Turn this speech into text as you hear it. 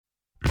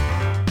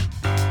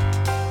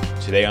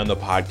Today on the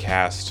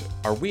podcast,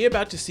 are we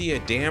about to see a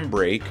dam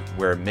break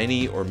where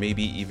many or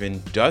maybe even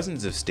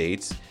dozens of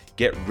states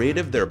get rid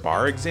of their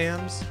bar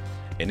exams?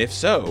 And if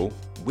so,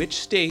 which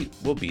state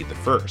will be the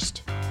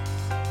first?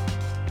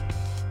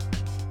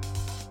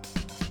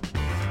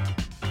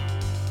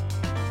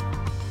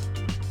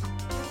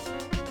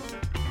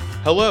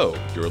 Hello,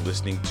 you're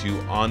listening to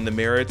On the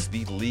Merits,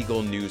 the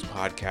legal news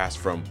podcast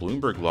from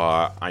Bloomberg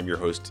Law. I'm your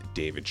host,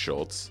 David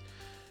Schultz.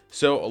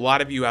 So a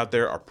lot of you out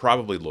there are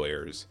probably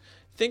lawyers.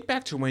 Think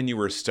back to when you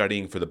were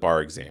studying for the bar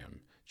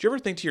exam. Did you ever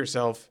think to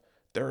yourself,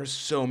 there are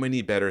so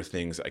many better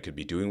things I could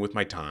be doing with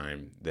my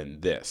time than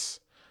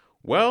this?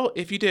 Well,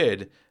 if you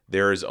did,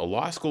 there's a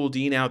law school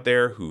dean out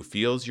there who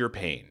feels your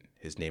pain.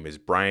 His name is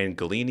Brian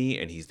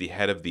Gallini, and he's the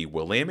head of the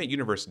Willamette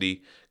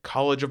University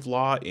College of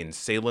Law in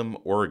Salem,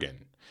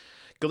 Oregon.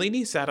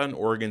 Gallini sat on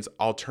Oregon's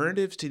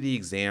Alternatives to the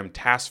Exam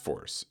Task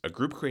Force, a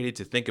group created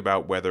to think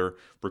about whether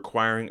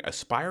requiring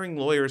aspiring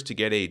lawyers to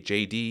get a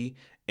JD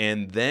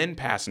and then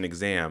pass an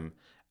exam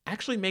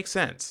actually makes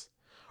sense.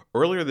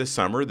 Earlier this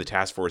summer, the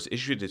task force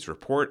issued its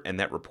report, and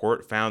that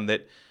report found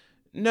that,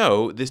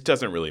 no, this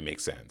doesn't really make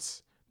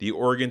sense. The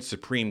Oregon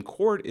Supreme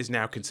Court is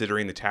now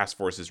considering the task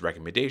force's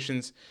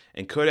recommendations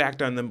and could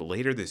act on them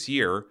later this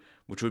year,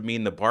 which would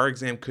mean the bar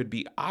exam could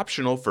be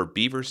optional for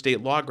Beaver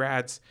State law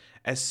grads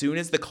as soon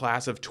as the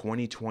class of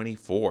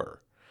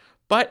 2024.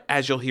 But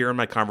as you'll hear in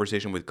my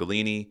conversation with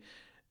Gallini,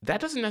 that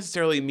doesn't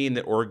necessarily mean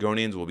that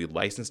Oregonians will be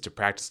licensed to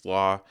practice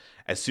law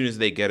as soon as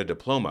they get a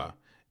diploma.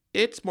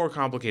 It's more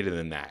complicated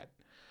than that.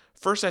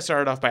 First, I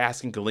started off by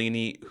asking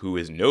Gallini, who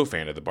is no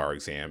fan of the bar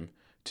exam,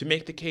 to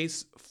make the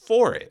case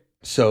for it.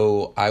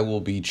 So I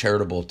will be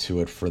charitable to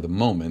it for the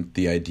moment.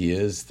 The idea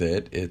is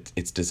that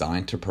it's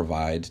designed to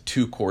provide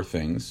two core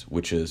things,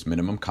 which is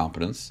minimum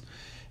competence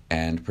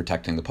and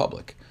protecting the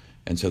public.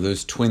 And so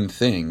those twin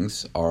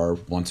things are,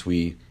 once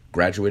we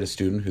graduate a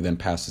student who then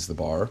passes the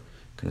bar,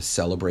 kind of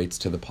celebrates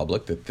to the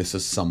public that this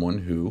is someone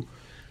who,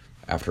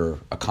 after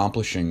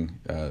accomplishing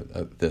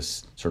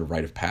this sort of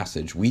rite of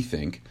passage, we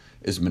think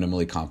is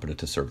minimally competent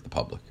to serve the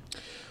public.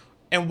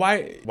 And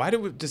why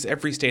does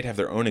every state have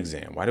their own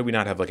exam? Why do we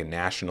not have like a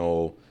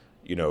national,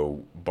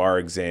 bar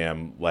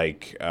exam?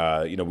 Like,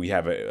 we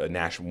have a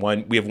national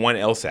one. We have one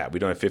LSAT. We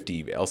don't have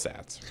 50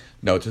 LSATs.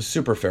 No, it's a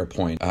super fair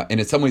point. And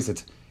in some ways,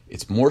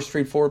 it's more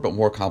straightforward, but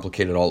more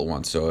complicated all at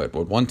once. So at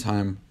one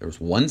time, there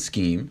was one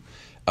scheme,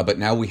 but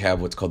now we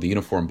have what's called the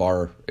Uniform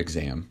Bar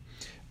Exam.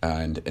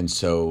 And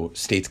so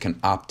states can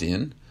opt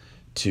in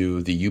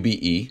to the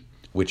UBE,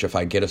 which if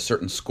I get a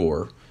certain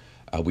score,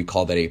 we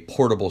call that a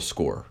portable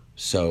score.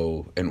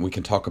 So, and we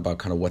can talk about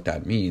kind of what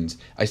that means.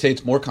 I say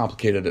it's more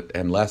complicated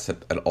and less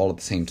at all at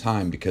the same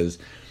time because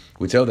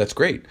we'd say, oh, that's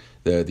great.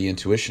 The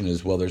intuition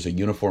is, well, there's a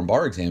uniform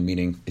bar exam,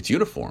 meaning it's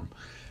uniform.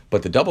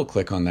 But the double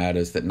click on that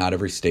is that not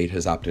every state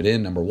has opted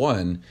in, number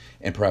one,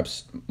 and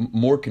perhaps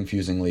more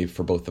confusingly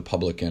for both the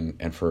public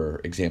and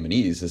for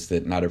examinees is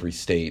that not every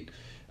state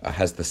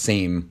has the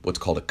same what's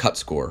called a cut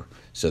score.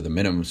 So the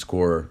minimum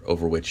score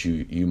over which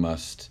you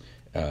must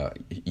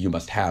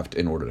have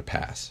in order to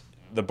pass.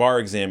 The bar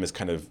exam is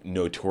kind of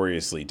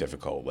notoriously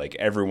difficult. Like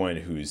everyone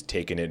who's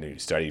taken it and who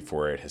studied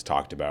for it has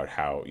talked about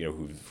how,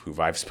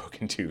 who I've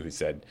spoken to who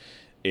said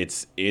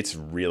it's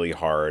really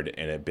hard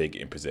and a big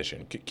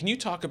imposition. Can you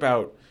talk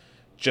about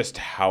just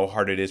how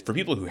hard it is for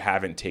people who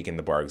haven't taken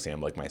the bar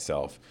exam like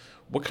myself?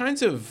 What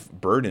kinds of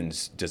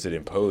burdens does it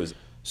impose?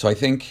 So I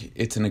think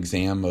it's an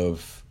exam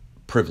of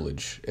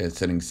privilege.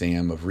 It's an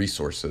exam of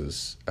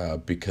resources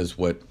because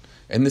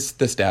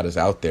this data is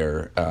out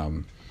there.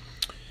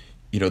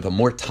 The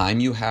more time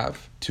you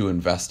have to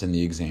invest in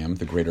the exam,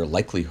 the greater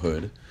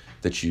likelihood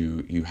that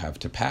you have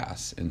to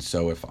pass. And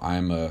so if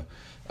I'm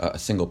a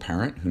single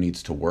parent who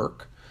needs to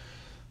work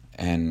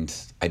and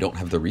I don't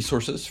have the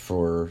resources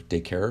for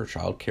daycare or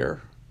childcare,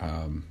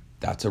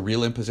 that's a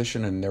real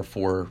imposition, and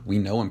therefore we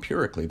know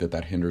empirically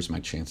that hinders my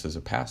chances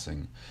of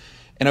passing.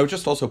 And I would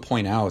just also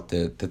point out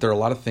that there are a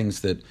lot of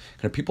things that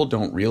kind of people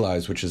don't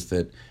realize, which is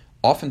that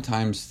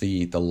oftentimes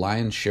the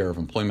lion's share of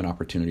employment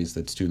opportunities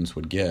that students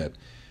would get,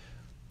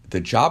 the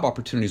job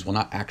opportunities will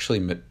not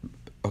actually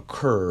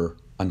occur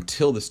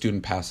until the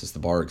student passes the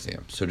bar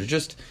exam. So to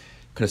just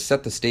kind of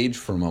set the stage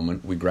for a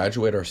moment, we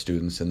graduate our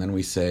students and then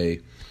we say,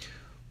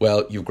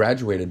 well, you've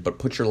graduated, but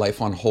put your life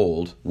on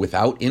hold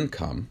without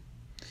income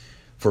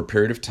for a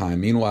period of time.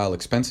 Meanwhile,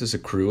 expenses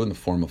accrue in the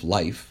form of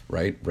life,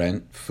 right?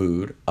 Rent,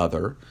 food,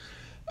 other.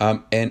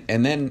 And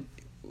then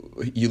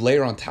you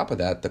layer on top of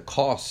that the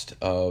cost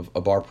of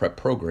a bar prep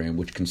program,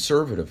 which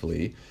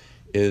conservatively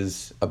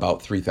is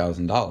about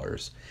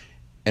 $3,000.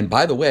 And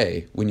by the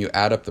way, when you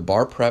add up the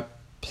bar prep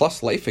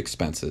plus life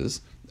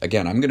expenses,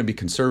 again, I'm going to be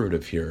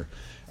conservative here,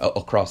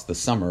 across the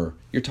summer,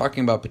 you're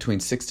talking about between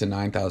 $6,000 to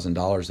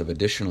 $9,000 of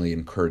additionally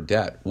incurred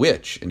debt,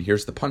 which, and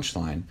here's the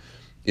punchline,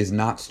 is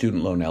not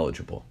student loan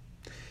eligible.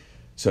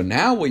 So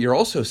now what you're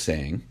also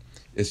saying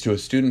is to a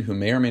student who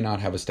may or may not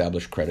have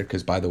established credit,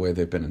 because by the way,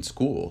 they've been in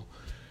school,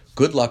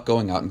 good luck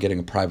going out and getting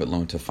a private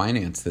loan to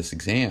finance this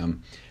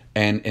exam.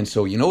 And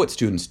so you know what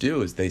students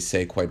do is they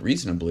say quite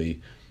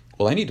reasonably,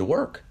 well, I need to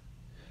work.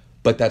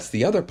 But that's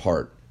the other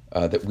part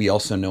that we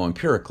also know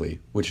empirically,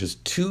 which is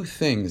two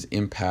things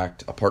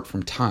impact, apart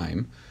from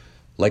time,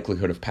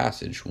 likelihood of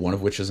passage, one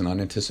of which is an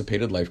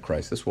unanticipated life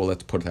crisis. Well,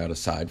 let's put that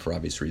aside for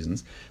obvious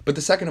reasons. But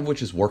the second of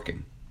which is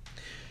working.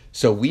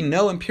 So we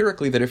know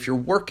empirically that if you're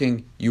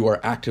working, you are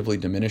actively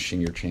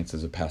diminishing your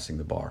chances of passing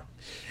the bar.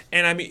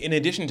 And I mean, in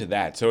addition to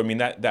that, so I mean,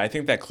 that I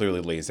think that clearly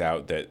lays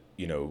out that,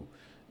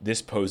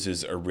 this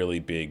poses a really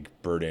big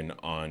burden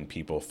on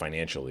people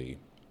financially,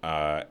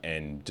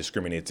 and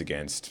discriminates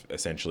against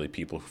essentially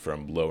people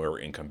from lower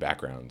income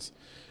backgrounds.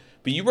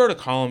 But you wrote a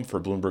column for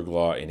Bloomberg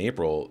Law in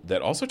April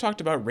that also talked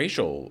about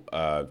racial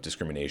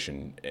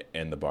discrimination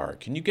and the bar.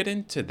 Can you get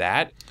into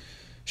that?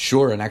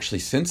 Sure, and actually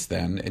since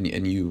then,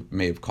 and you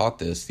may have caught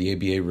this, the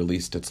ABA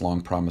released its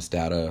long-promised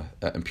data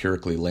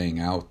empirically laying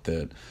out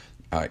that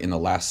in the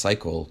last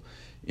cycle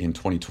in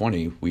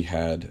 2020, we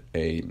had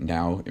a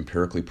now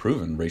empirically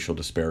proven racial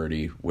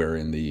disparity where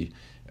in the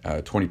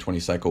 2020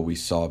 cycle we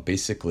saw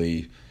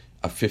basically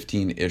a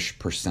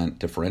 15-ish%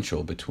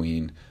 differential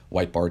between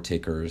white bar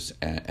takers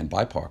and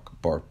BIPOC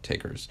bar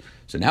takers.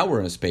 So now we're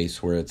in a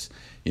space where it's,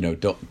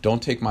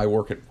 don't take my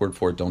word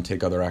for it, don't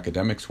take other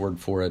academics' word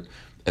for it,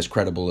 as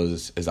credible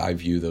as I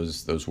view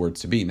those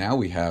words to be. Now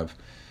we have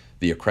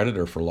the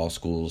accreditor for law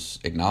schools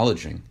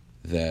acknowledging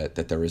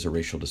that there is a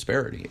racial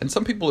disparity. And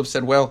some people have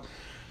said, well,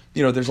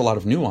 there's a lot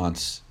of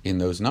nuance in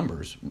those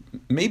numbers.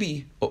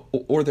 Maybe,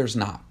 or there's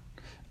not.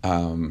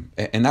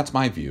 And that's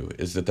my view,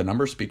 is that the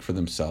numbers speak for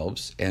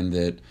themselves and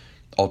that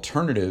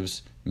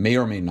alternatives may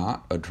or may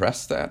not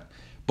address that.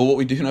 But what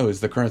we do know is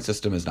the current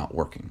system is not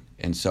working.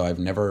 And so I've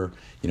never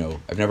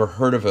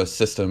heard of a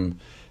system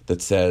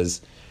that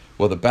says,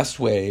 well, the best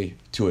way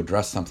to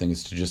address something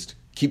is to just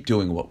keep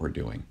doing what we're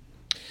doing.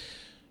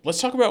 Let's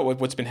talk about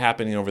what's been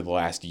happening over the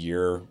last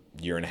year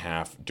and a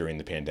half during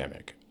the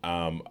pandemic.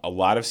 A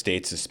lot of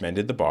states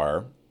suspended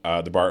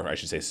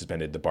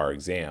suspended the bar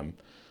exam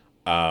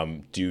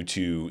due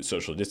to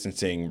social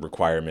distancing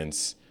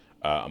requirements,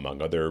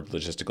 among other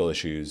logistical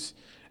issues,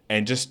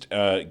 and just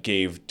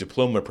gave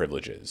diploma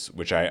privileges,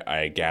 which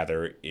I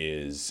gather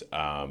is,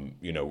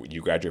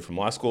 you graduate from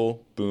law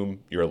school,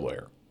 boom, you're a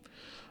lawyer.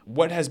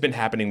 What has been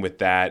happening with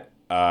that,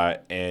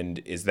 and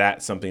is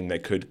that something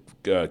that could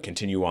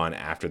continue on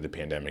after the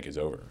pandemic is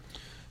over?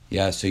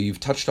 Yeah, so you've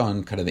touched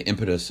on kind of the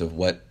impetus of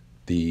what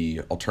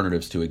the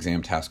Alternatives to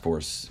Exam Task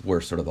Force,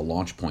 where sort of the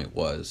launch point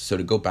was. So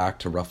to go back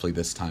to roughly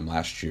this time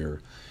last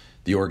year,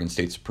 the Oregon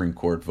State Supreme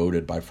Court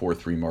voted by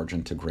 4-3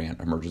 margin to grant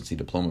emergency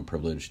diploma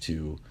privilege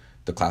to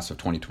the class of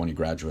 2020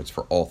 graduates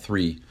for all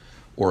three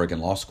Oregon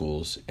law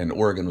schools. And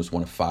Oregon was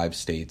one of 5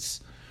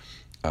 states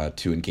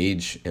to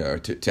engage,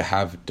 to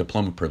have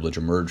diploma privilege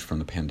emerge from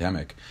the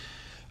pandemic.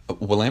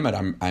 Willamette,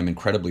 I'm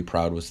incredibly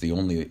proud, was the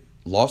only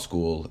law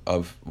school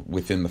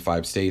within the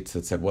 5 states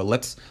that said, well,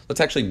 let's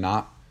actually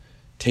not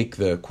take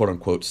the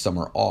quote-unquote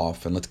summer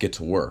off and let's get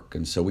to work.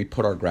 And so we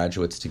put our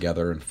graduates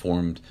together and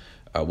formed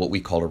what we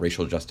called a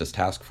racial justice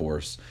task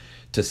force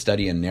to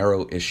study a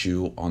narrow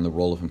issue on the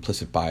role of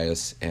implicit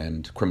bias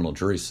and criminal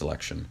jury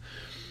selection.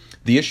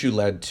 The issue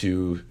led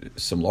to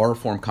some law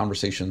reform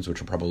conversations,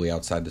 which are probably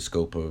outside the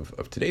scope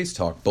of today's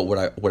talk. But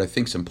what I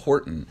think is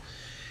important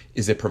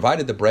is it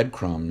provided the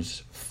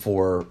breadcrumbs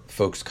for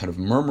folks kind of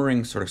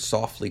murmuring sort of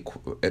softly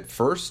at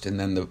first, and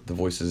then the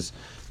voices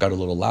got a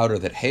little louder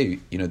that, hey,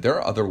 there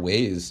are other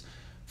ways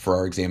for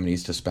our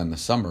examinees to spend the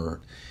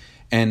summer.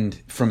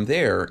 And from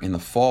there, in the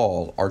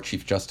fall, our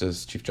Chief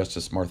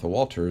Justice Martha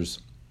Walters,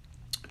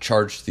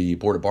 charged the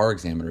Board of Bar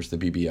Examiners, the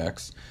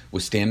BBX,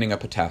 with standing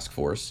up a task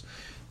force,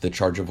 the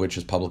charge of which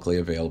is publicly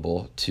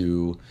available,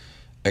 to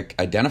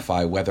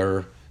identify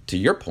whether, to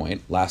your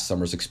point, last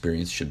summer's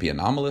experience should be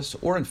anomalous,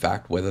 or in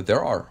fact whether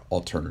there are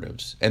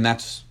alternatives. And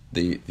that's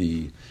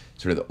the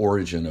sort of the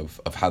origin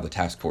of how the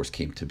task force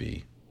came to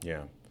be.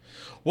 Yeah.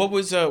 What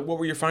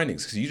were your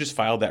findings? Because you just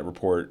filed that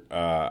report,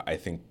 I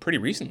think, pretty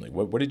recently.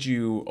 What did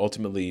you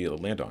ultimately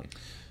land on?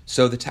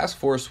 So the task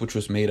force, which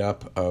was made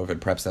up of, and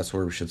perhaps that's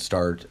where we should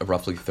start, of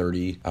roughly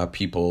 30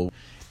 people.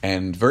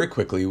 And very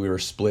quickly, we were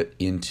split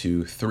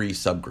into 3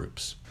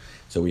 subgroups.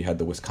 So we had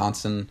the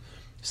Wisconsin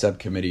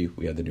subcommittee,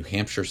 we had the New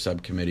Hampshire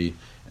subcommittee,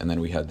 and then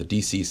we had the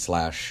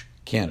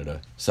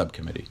DC/Canada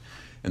subcommittee.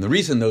 And the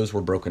reason those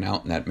were broken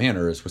out in that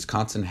manner is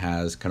Wisconsin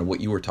has kind of what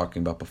you were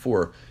talking about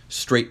before,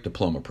 straight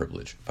diploma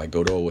privilege. If I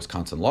go to a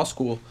Wisconsin law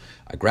school,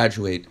 I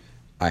graduate,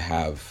 I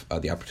have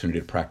the opportunity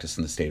to practice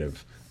in the state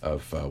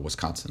of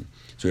Wisconsin.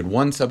 So we had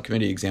one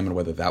subcommittee examine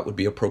whether that would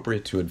be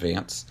appropriate to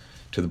advance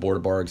to the Board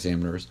of Bar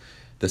Examiners.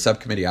 The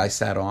subcommittee I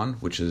sat on,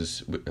 which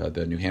is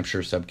the New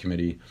Hampshire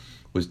subcommittee,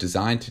 was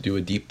designed to do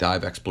a deep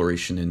dive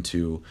exploration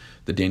into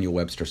the Daniel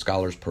Webster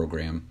Scholars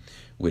Program,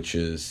 which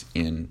is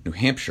in New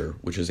Hampshire,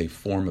 which is a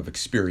form of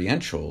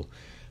experiential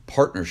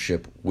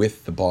partnership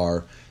with the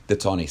bar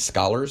that's on a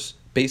scholars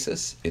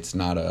basis. It's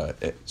not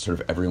a sort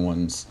of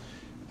everyone's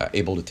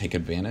able to take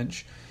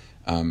advantage.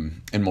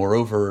 And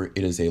moreover,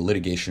 it is a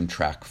litigation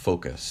track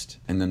focused.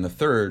 And then the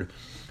third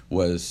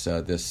was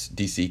this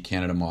DC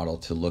Canada model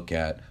to look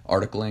at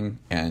articling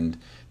and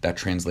that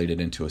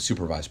translated into a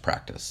supervised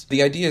practice.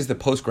 The idea is that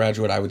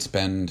postgraduate, I would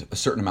spend a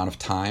certain amount of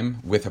time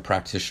with a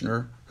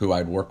practitioner who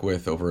I'd work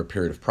with over a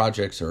period of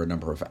projects or a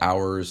number of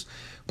hours.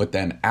 But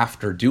then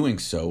after doing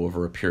so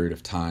over a period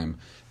of time,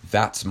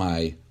 that's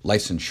my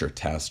licensure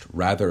test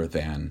rather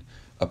than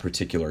a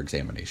particular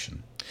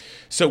examination.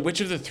 So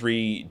which of the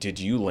three did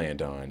you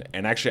land on?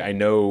 And actually, I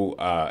know,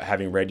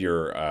 having read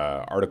your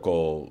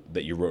article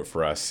that you wrote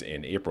for us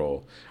in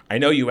April, I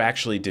know you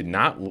actually did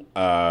not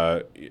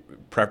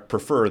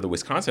prefer the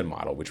Wisconsin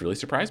model, which really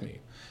surprised me.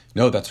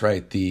 No, that's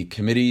right. The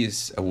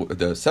committees,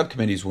 the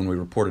subcommittees, when we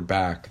reported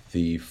back,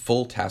 the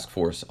full task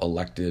force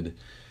elected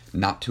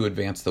not to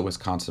advance the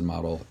Wisconsin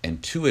model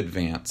and to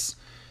advance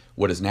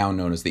what is now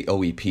known as the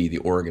OEP, the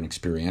Oregon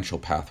Experiential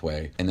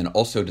Pathway, and then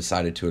also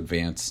decided to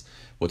advance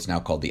what's now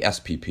called the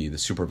SPP, the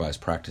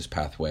Supervised Practice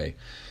Pathway.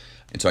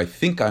 And so I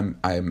think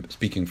I'm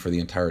speaking for the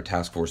entire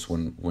task force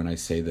when I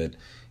say that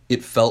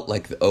it felt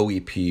like the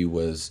OEP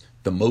was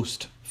the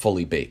most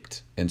fully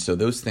baked. And so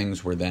those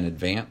things were then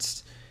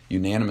advanced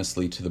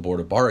unanimously to the Board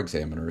of Bar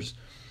Examiners.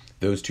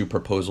 Those two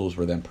proposals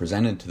were then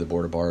presented to the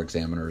Board of Bar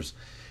Examiners,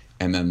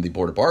 and then the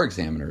Board of Bar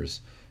Examiners,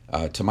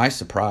 to my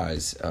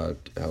surprise,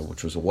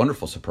 which was a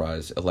wonderful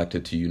surprise,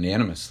 elected to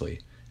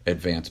unanimously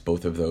advance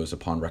both of those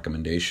upon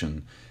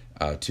recommendation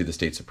to the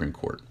state Supreme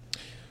Court.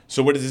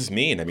 So what does this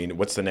mean? I mean,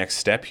 what's the next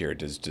step here?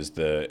 Does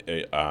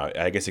the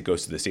I guess it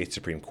goes to the state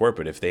Supreme Court,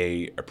 but if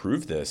they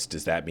approve this,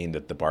 does that mean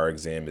that the bar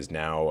exam is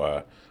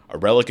now a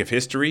relic of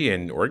history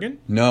in Oregon?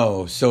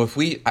 No. So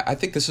I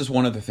think this is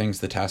one of the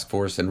things the task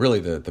force and really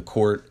the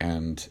court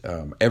and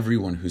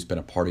everyone who's been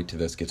a party to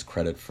this gets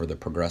credit for the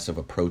progressive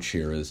approach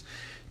here is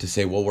to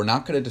say, well, we're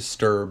not going to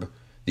disturb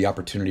the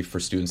opportunity for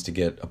students to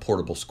get a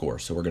portable score.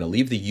 So we're going to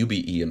leave the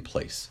UBE in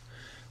place.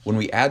 When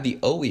we add the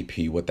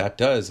OEP, what that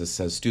does is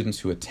says students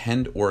who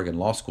attend Oregon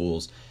law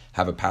schools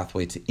have a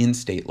pathway to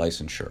in-state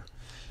licensure,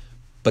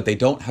 but they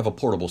don't have a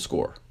portable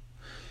score.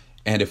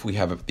 And if we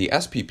have the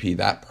SPP,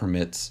 that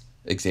permits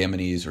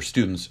examinees or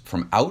students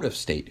from out of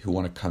state who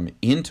want to come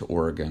into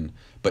Oregon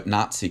but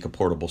not seek a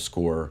portable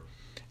score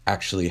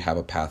actually have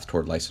a path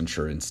toward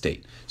licensure in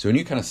state. So when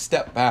you kind of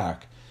step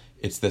back,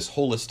 it's this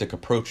holistic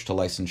approach to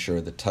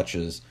licensure that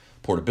touches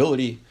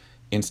portability,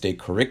 in-state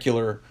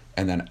curricular,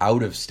 and then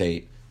out of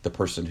state, the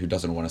person who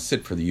doesn't want to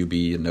sit for the UB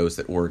and knows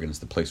that Oregon is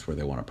the place where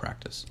they want to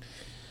practice.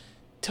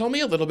 Tell me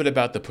a little bit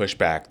about the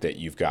pushback that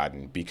you've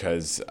gotten,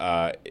 because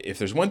if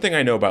there's one thing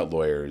I know about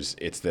lawyers,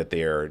 it's that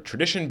they are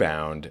tradition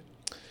bound.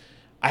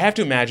 I have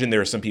to imagine there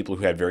are some people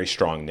who had very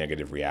strong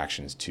negative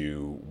reactions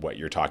to what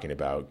you're talking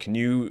about. Can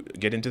you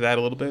get into that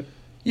a little bit?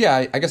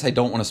 Yeah, I guess I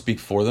don't want to speak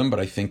for them, but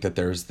I think that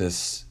there's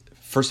this,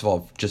 first of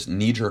all, just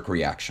knee-jerk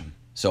reaction.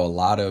 So a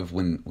lot of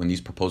when these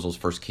proposals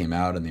first came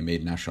out and they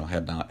made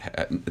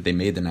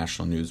the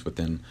national news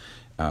within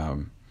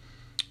kind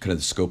of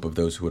the scope of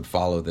those who would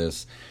follow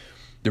this,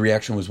 the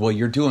reaction was, well,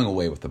 you're doing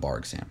away with the bar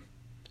exam.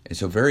 And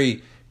so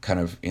very kind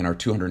of in our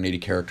 280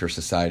 character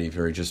society,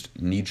 very just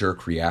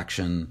knee-jerk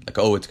reaction, like,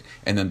 oh,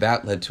 and then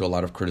that led to a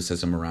lot of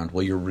criticism around,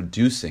 well, you're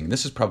reducing,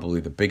 this is probably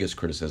the biggest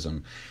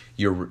criticism,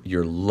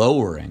 you're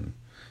lowering,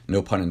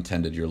 no pun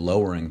intended, you're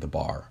lowering the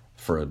bar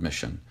for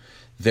admission.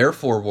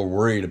 Therefore, we're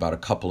worried about a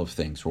couple of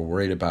things. We're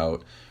worried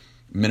about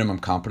minimum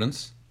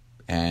competence,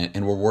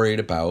 and we're worried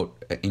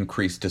about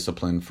increased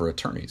discipline for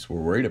attorneys.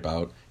 We're worried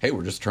about, hey,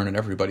 we're just turning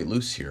everybody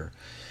loose here.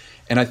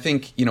 And I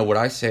think, what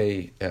I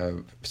say,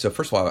 so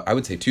first of all, I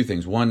would say two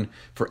things. One,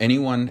 for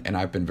anyone, and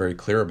I've been very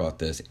clear about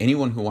this,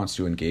 anyone who wants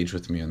to engage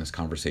with me in this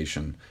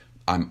conversation,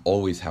 I'm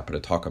always happy to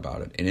talk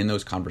about it. And in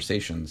those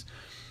conversations,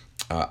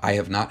 I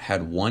have not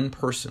had one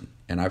person,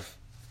 and I've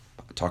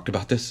talked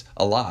about this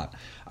a lot,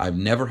 I've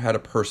never had a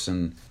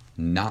person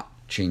not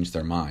change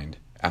their mind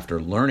after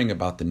learning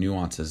about the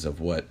nuances of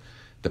what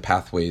the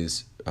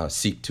pathways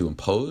seek to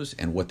impose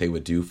and what they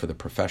would do for the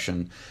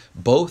profession,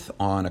 both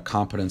on a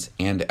competence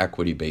and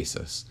equity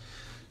basis.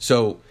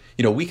 So,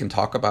 we can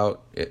talk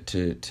about it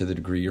to the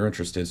degree you're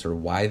interested, sort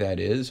of why that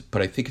is,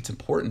 but I think it's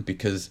important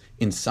because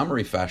in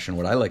summary fashion,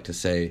 what I like to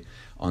say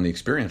on the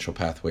experiential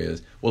pathway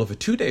is, well, if a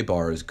 2-day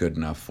bar is good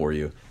enough for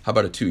you, how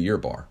about a 2-year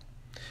bar?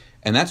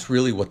 And that's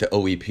really what the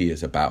OEP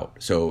is about.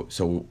 So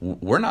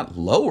we're not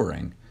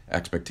lowering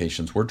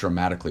expectations. We're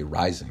dramatically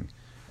rising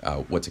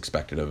what's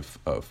expected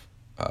of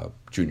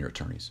junior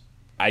attorneys.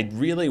 I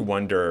really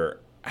wonder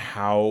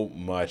how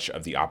much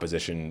of the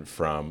opposition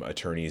from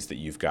attorneys that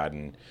you've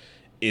gotten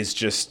is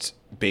just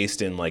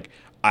based in, like,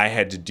 I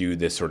had to do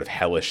this sort of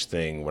hellish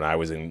thing when I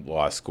was in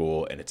law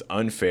school, and it's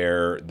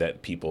unfair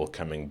that people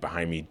coming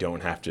behind me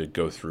don't have to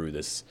go through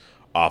this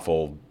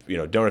awful,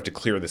 don't have to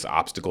clear this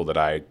obstacle that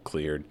I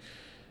cleared.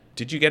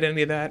 Did you get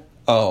any of that?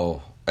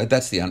 Oh,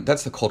 that's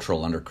the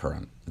cultural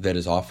undercurrent that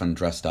is often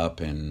dressed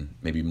up in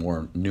maybe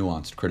more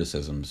nuanced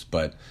criticisms.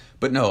 But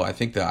no, I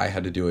think that I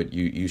had to do it.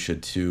 You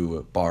should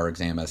too. Bar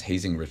exam as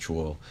hazing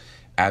ritual.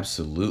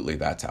 Absolutely,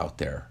 that's out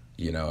there.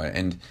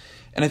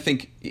 And I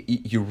think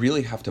you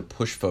really have to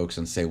push folks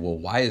and say, well,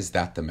 why is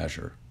that the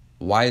measure?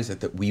 Why is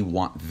it that we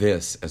want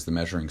this as the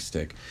measuring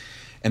stick?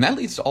 And that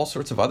leads to all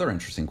sorts of other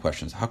interesting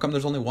questions. How come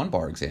there's only one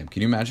bar exam?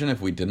 Can you imagine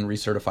if we didn't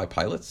recertify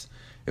pilots,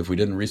 if we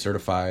didn't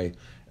recertify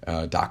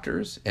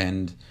doctors?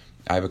 And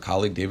I have a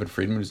colleague, David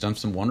Friedman, who's done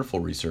some wonderful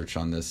research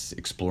on this,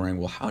 exploring,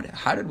 well,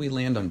 how did we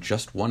land on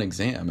just one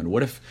exam? And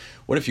what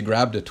if you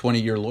grabbed a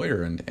 20-year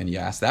lawyer and you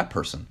asked that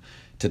person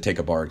to take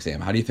a bar exam?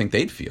 How do you think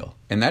they'd feel?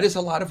 And that is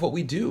a lot of what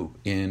we do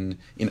in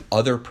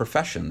other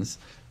professions,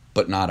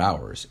 but not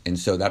ours. And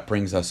so that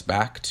brings us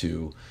back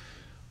to,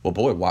 well,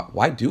 boy,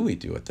 why do we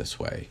do it this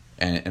way?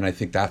 And I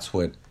think that's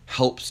what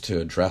helps to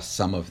address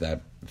some of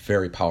that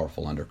very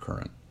powerful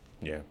undercurrent.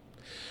 Yeah.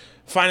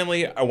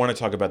 Finally, I want to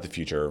talk about the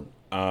future.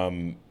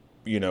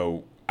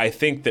 I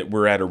think that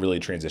we're at a really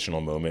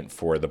transitional moment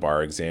for the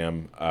bar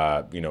exam.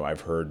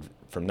 I've heard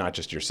from not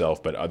just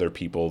yourself, but other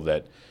people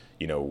that,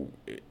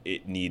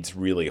 it needs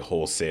really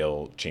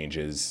wholesale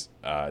changes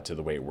to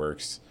the way it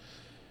works.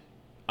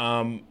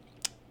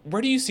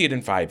 Where do you see it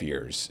in 5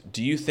 years?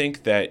 Do you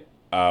think that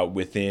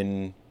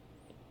within,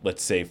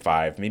 let's say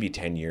 5, maybe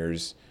 10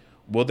 years,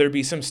 will there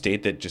be some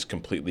state that just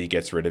completely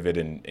gets rid of it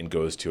and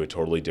goes to a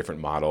totally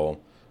different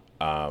model?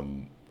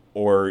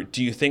 Or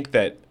do you think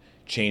that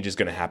change is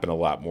going to happen a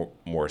lot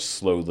more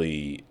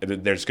slowly?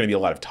 There's going to be a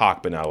lot of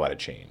talk, but not a lot of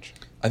change.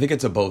 I think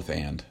it's a both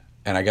and.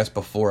 And I guess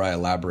before I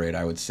elaborate,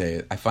 I would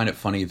say I find it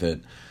funny that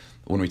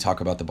when we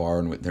talk about the bar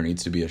and there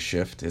needs to be a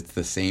shift, it's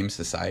the same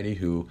society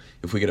who,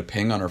 if we get a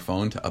ping on our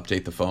phone to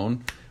update the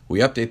phone, we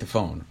update the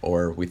phone.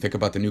 Or we think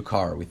about the new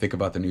car, we think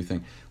about the new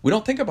thing. We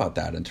don't think about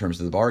that in terms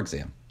of the bar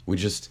exam. We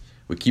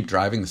keep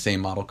driving the same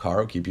model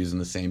car, we keep using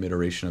the same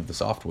iteration of the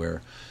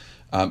software.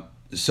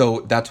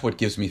 So that's what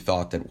gives me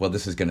thought that, well,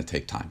 this is going to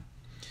take time.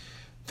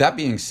 That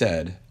being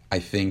said, I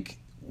think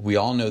we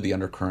all know the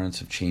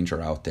undercurrents of change are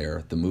out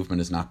there. The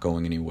movement is not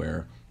going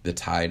anywhere. The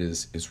tide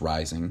is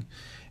rising.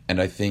 And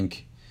I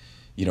think,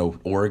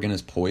 Oregon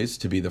is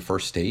poised to be the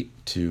first state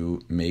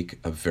to make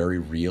a very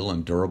real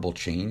and durable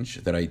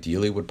change that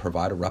ideally would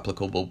provide a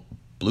replicable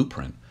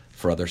blueprint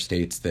for other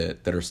states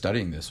that are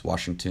studying this,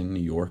 Washington,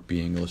 New York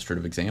being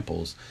illustrative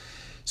examples.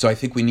 So I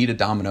think we need a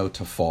domino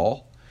to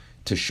fall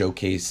to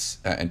showcase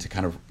and to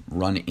kind of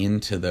run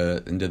into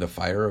the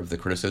fire of the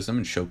criticism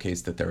and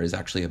showcase that there is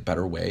actually a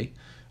better way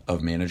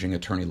of managing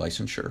attorney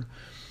licensure.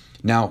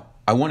 Now,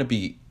 I want to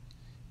be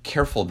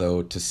careful,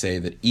 though, to say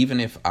that even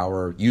if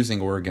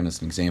using Oregon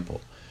as an example,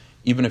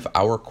 even if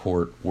our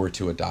court were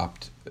to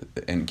adopt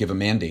and give a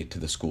mandate to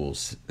the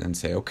schools and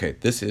say, okay,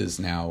 this is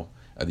now,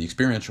 the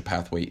experiential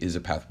pathway is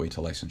a pathway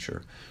to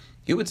licensure,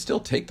 it would still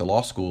take the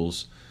law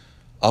schools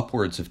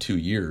upwards of 2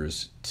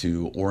 years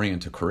to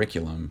orient a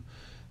curriculum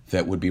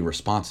that would be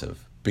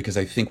responsive. Because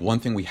I think one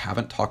thing we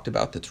haven't talked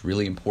about that's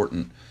really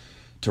important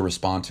to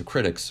respond to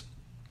critics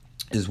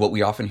is what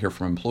we often hear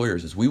from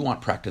employers is we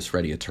want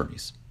practice-ready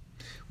attorneys.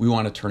 We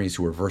want attorneys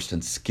who are versed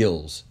in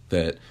skills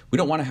that we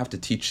don't want to have to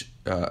teach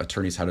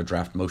attorneys how to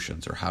draft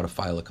motions or how to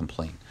file a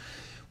complaint.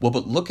 Well,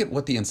 but look at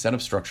what the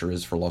incentive structure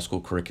is for law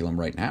school curriculum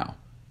right now.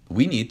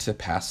 We need to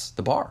pass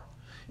the bar.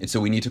 And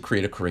so we need to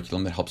create a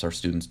curriculum that helps our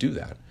students do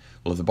that.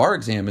 Well, if the bar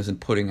exam isn't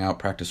putting out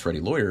practice-ready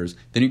lawyers,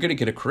 then you're going to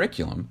get a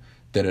curriculum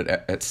that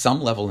at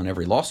some level in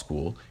every law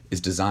school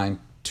is designed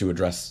to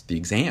address the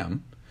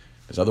exam,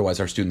 because otherwise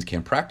our students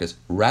can't practice,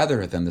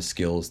 rather than the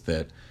skills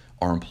that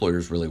our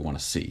employers really want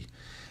to see.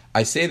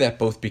 I say that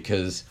both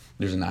because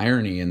there's an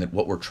irony in that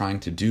what we're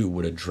trying to do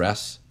would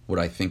address what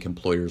I think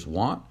employers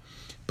want,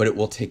 but it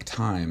will take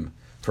time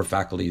for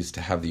faculties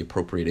to have the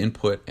appropriate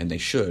input, and they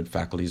should.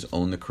 Faculties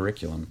own the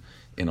curriculum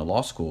in a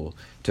law school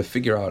to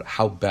figure out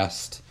how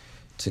best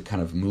to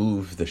kind of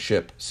move the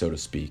ship, so to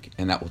speak,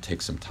 and that will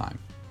take some time.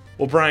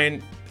 Well,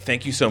 Brian,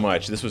 thank you so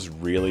much. This was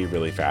really,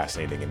 really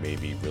fascinating and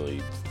made me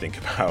really think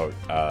about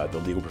the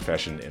legal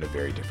profession in a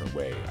very different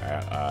way.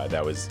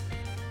 That was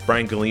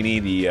Brian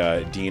Galini,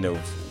 the Dean of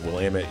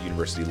Willamette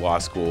University Law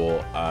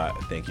School.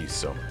 Thank you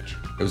so much.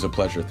 It was a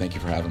pleasure. Thank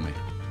you for having me.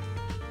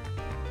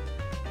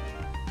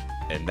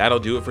 And that'll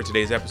do it for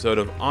today's episode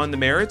of On the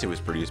Merits. It was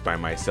produced by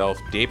myself,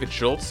 David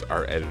Schultz.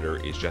 Our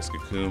editor is Jessica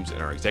Coombs,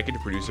 and our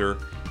executive producer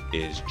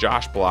is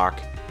Josh Block.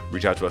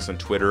 Reach out to us on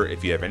Twitter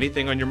if you have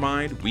anything on your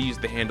mind. We use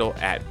the handle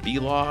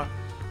 @BLaw.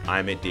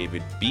 I'm at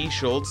David B.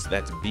 Schultz.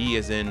 That's B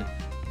as in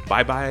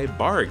bye-bye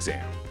bar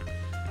exam.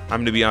 I'm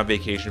going to be on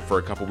vacation for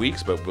a couple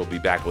weeks, but we'll be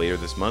back later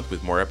this month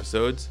with more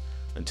episodes.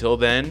 Until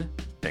then,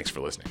 thanks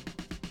for listening.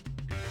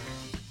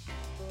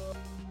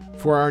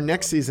 For our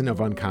next season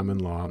of Uncommon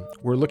Law,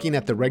 we're looking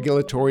at the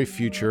regulatory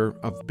future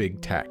of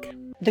big tech.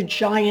 The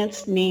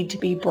giants need to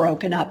be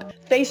broken up.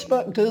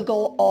 Facebook,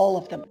 Google, all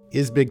of them.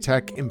 Is big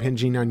tech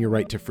impinging on your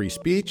right to free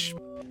speech?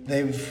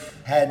 They've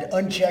had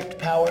unchecked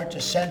power to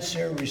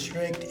censor,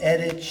 restrict,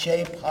 edit,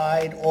 shape,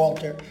 hide,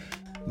 alter.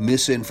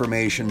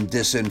 Misinformation,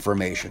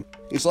 disinformation.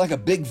 It's like a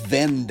big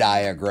Venn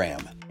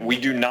diagram. We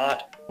do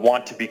not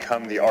want to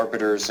become the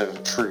arbiters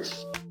of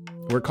truth.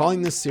 We're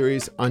calling this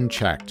series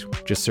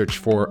Unchecked. Just search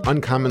for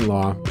Uncommon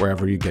Law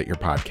wherever you get your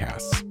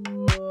podcasts.